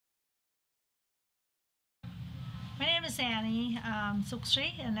My name is Anny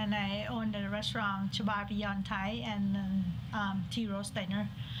Sooksri, and then I own the restaurant Chabar Beyond Thai and Tea Rose Diner.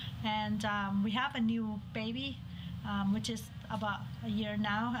 And we have a new baby, which is about a year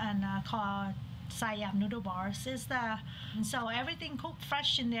now, and called Siam Noodle Bar. So everything cooked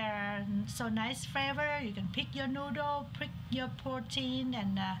fresh in there, and so nice flavor. You can pick your noodle, pick your protein,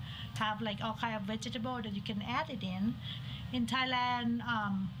 and have like all kind of vegetable that you can add it in. In Thailand,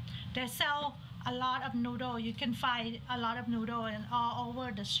 they sell a lot of noodle. You can find a lot of noodle and all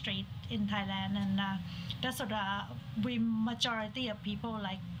over the street in Thailand, and that's what we majority of people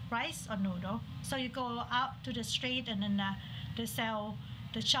like rice or noodle. So you go out to the street, and then the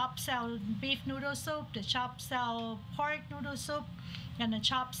shop sell beef noodle soup, the shop sell pork noodle soup, and the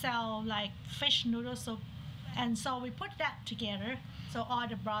shop sell like fish noodle soup. And so we put that together. So all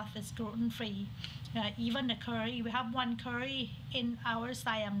the broth is gluten free. Even the curry, we have one curry in our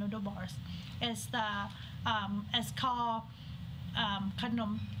Siam Noodle Bars. It's called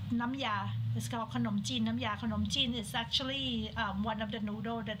Khanom Nam Ya. It's called Khanom Jin Nam Ya. Khanom Jin is actually one of the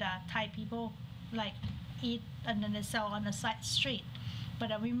noodle that Thai people like eat, and then they sell on the side street.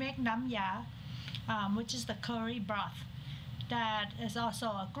 But we make Nam Ya, which is the curry broth that is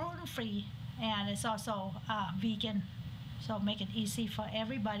also gluten free, and it's also vegan. So make it easy for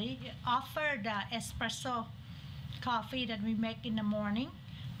everybody. We offer the espresso coffee that we make in the morning.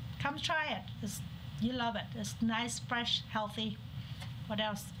 Come try it. You love it. It's nice, fresh, healthy. What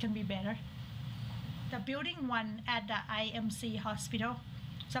else can be better? The building one at the IMC hospital.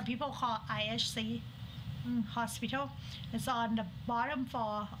 Some people call IHC hospital. It's on the bottom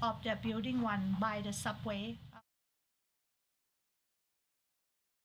floor of the building one by the subway.